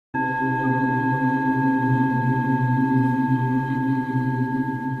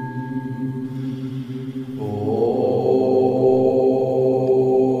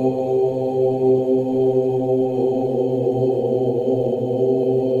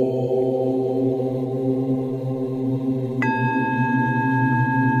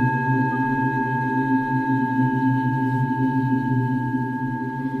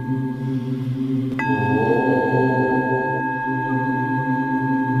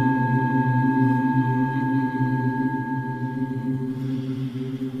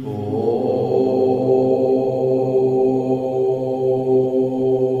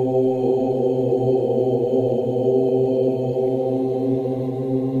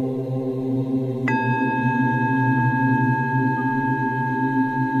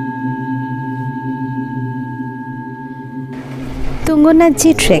তুঙ্গনাথ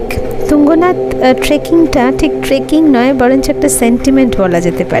জি trek. Tungnath ট্রেকিংটা ঠিক trekking নয়, বরঞ্চ একটা সেন্টিমেন্ট বলা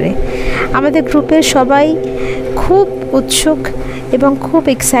যেতে পারে। আমাদের গ্রুপের সবাই খুব উৎসুক এবং খুব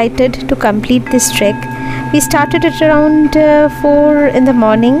excited to complete this trek. We started at around 4 in the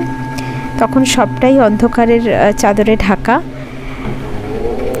morning। তখন সবটাই অন্ধকারের চাদরে ঢাকা,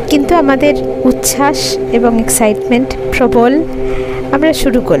 কিন্তু আমাদের উচ্ছ্বাস এবং এক্সাইটমেন্ট প্রবল। আমরা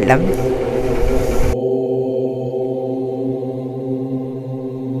শুরু করলাম।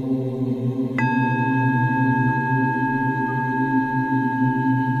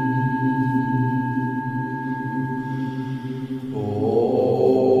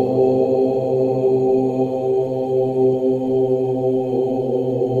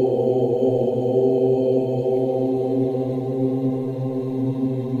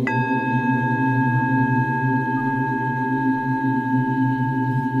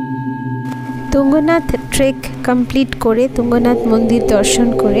 তুঙ্গনাথ ট্রেক কমপ্লিট করে, তুঙ্গনাথ মন্দির দর্শন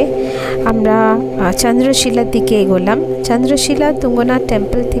করে আমরা চন্দ্রশিলার দিকে এগোলাম। চন্দ্রশিলা তুঙ্গনাথ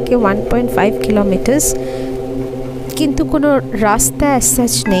টেম্পল থেকে 1.5 কিলোমিটার্স, কিন্তু কোনো রাস্তা অ্যাজ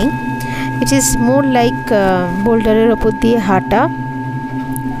সাচ নেই। ইট ইজ মোর লাইক বোল্ডারের ওপর দিয়ে হাঁটা,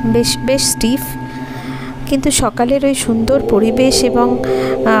 বেশ স্টিফ। কিন্তু সকালের ওই সুন্দর পরিবেশ এবং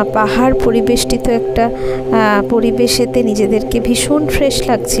পাহাড় পরিবেষ্টিত একটা পরিবেশেতে নিজেদেরকে ভীষণ ফ্রেশ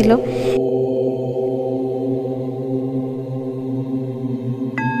লাগছিল।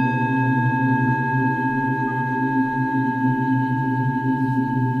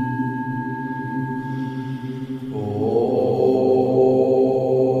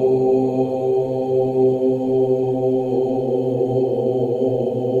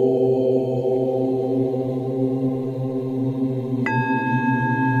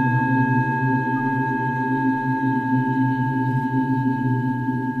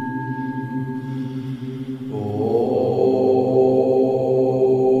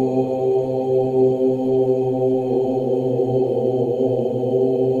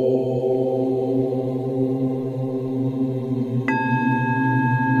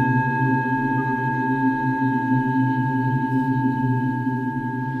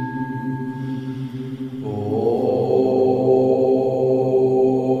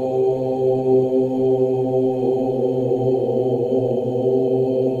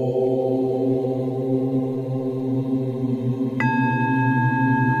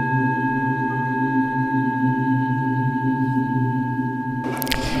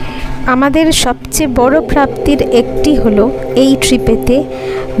 আমাদের সবচেয়ে বড় প্রাপ্তির একটি হলো এই ট্রিপেতে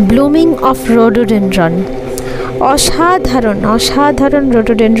ব্লুমিং অফ রোডোডেনড্রন। অসাধারণ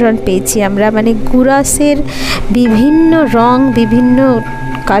রোডোডেনড্রন পেয়েছি আমরা। মানে গুরাসের বিভিন্ন রং, বিভিন্ন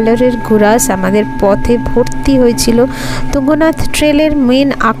কালারের গুরাস আমাদের পথে ভর্তি হয়েছিল। তুঙ্গনাথ ট্রেলের মেন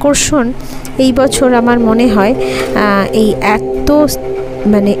আকর্ষণ এই বছর আমার মনে হয় এই এত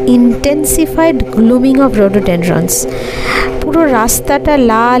মানে ইন্টেন্সিফাইড গ্লুমিং অফ রোডোডেনড্রনস। পুরো রাস্তাটা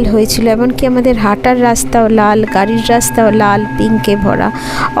লাল হয়েছিল, এমনকি আমাদের হাঁটার রাস্তাও লাল, গাড়ির রাস্তাও লাল, পিঙ্কে ভরা।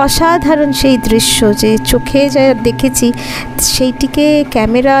 অসাধারণ সেই দৃশ্য, যে চোখে যা দেখেছি সেইটিকে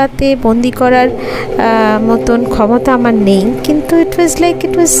ক্যামেরাতে বন্দি করার মতন ক্ষমতা আমার নেই, কিন্তু ইট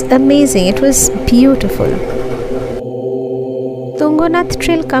was amazing, it was beautiful. Tungnath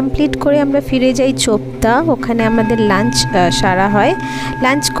trail complete করে আমরা ফিরে যাই চোপতা। ওখানে আমাদের লাঞ্চ সারা হয়।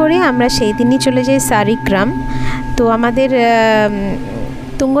 লাঞ্চ করে আমরা সেই দিনই চলে যাই সারিগ্রাম। তো আমাদের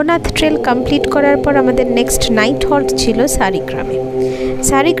তুঙ্গনাথ ট্রেল কমপ্লিট করার পর আমাদের নেক্সট নাইট হল্ট ছিল সারিগ্রামে।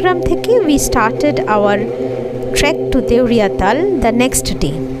 সারিগ্রাম থেকে we started our trek two দেওরিয়াতাল the next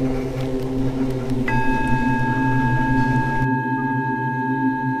day.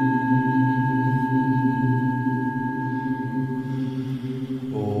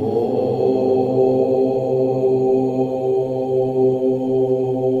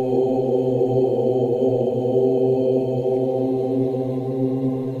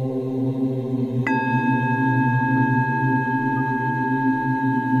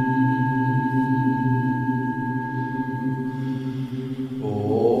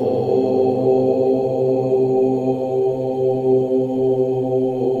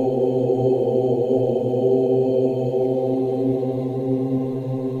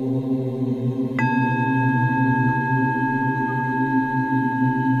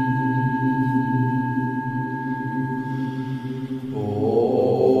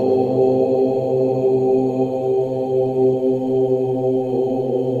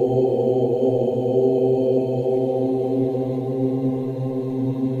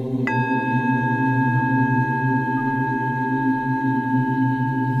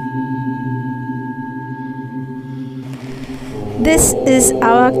 This is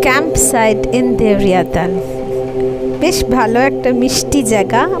our campsite in DEORIATAL. বেশ ভালো একটা মিষ্টি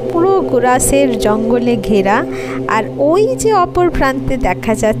জায়গা, পুরো গ্রাসের জঙ্গলে ঘেরা। আর ওই যে অপর প্রান্তে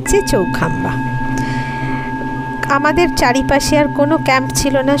দেখা যাচ্ছে চৌখাম্বা। আমাদের চারিপাশে আর কোনো ক্যাম্প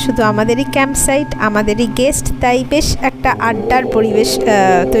ছিল না, শুধু আমাদেরই ক্যাম্প সাইট, আমাদেরই গেস্ট, তাই বেশ একটা আড্ডার পরিবেশ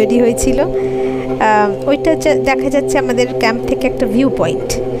তৈরি হয়েছিল। ওইটা দেখা যাচ্ছে আমাদের ক্যাম্প থেকে একটা view point.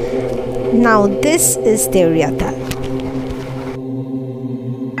 Now this is দেউরিয়াতাল।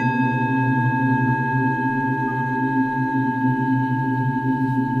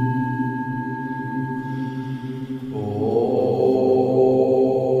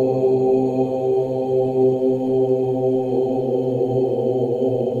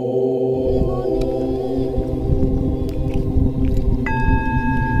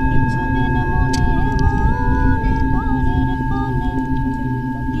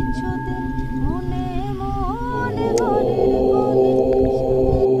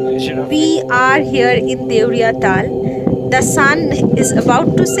 We are here in DEORIATAL. The sun is about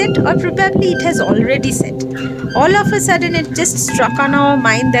to set, or probably it has already set. All of a sudden it just struck on our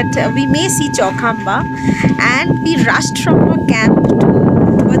mind that we may see Chaukhamba, and we rushed from our camp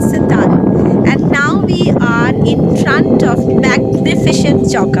towards the Tal, and now we are in front of magnificent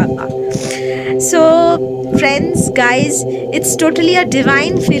Chaukhamba. So friends, guys, it's totally a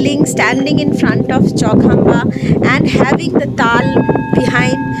divine feeling standing in front of Chaukhamba and having the Tal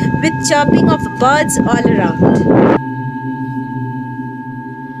behind with chirping of birds all around.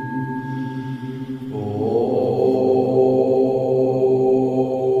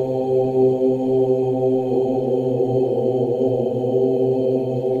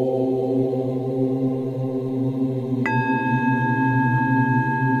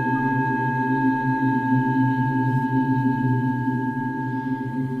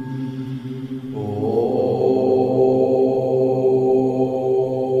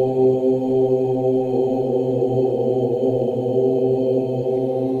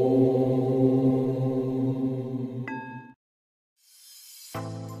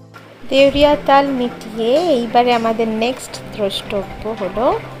 দেউরিয়াতাল মিটিয়ে এইবারে আমাদের next দ্রষ্টব্য হলো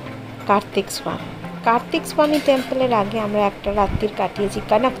কার্তিক স্বামী। কার্তিক স্বামী টেম্পলের আগে আমরা একটা রাত্রির কাটিয়েছি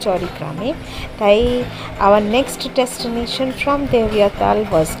কনকচৌরি গ্রামে, তাই hour next destination from দেউরিয়াতাল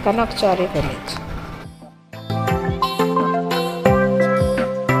was কনকচৌরি village.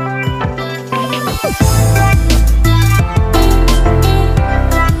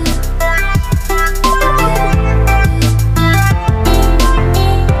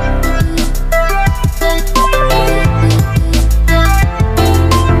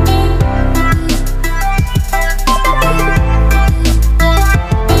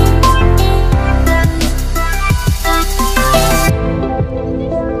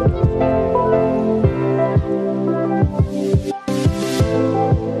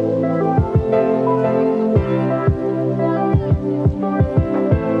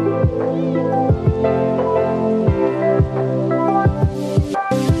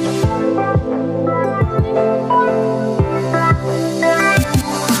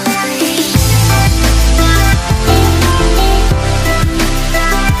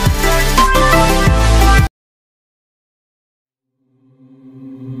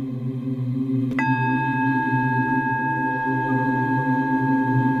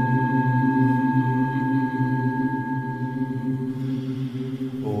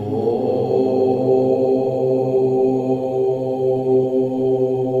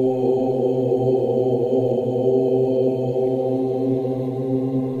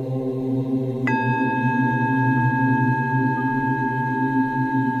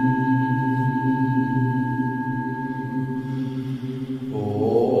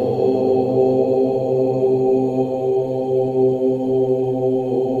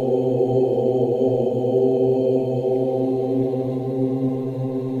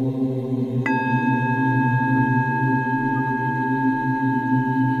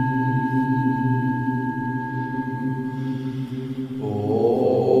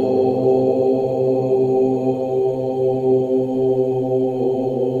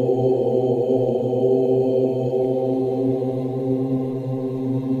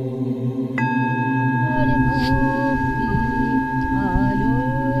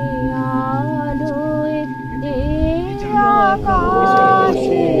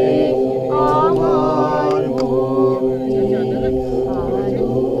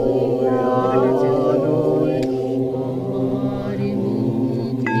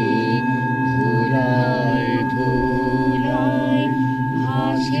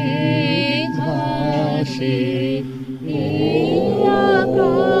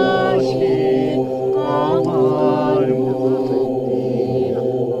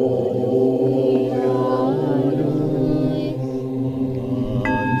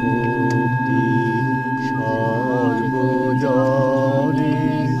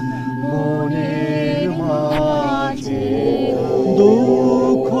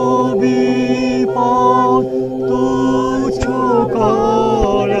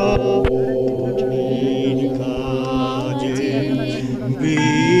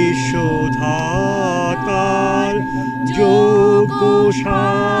 বিশ্বধাতার যোগশালায়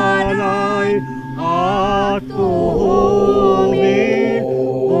আত্মহোমে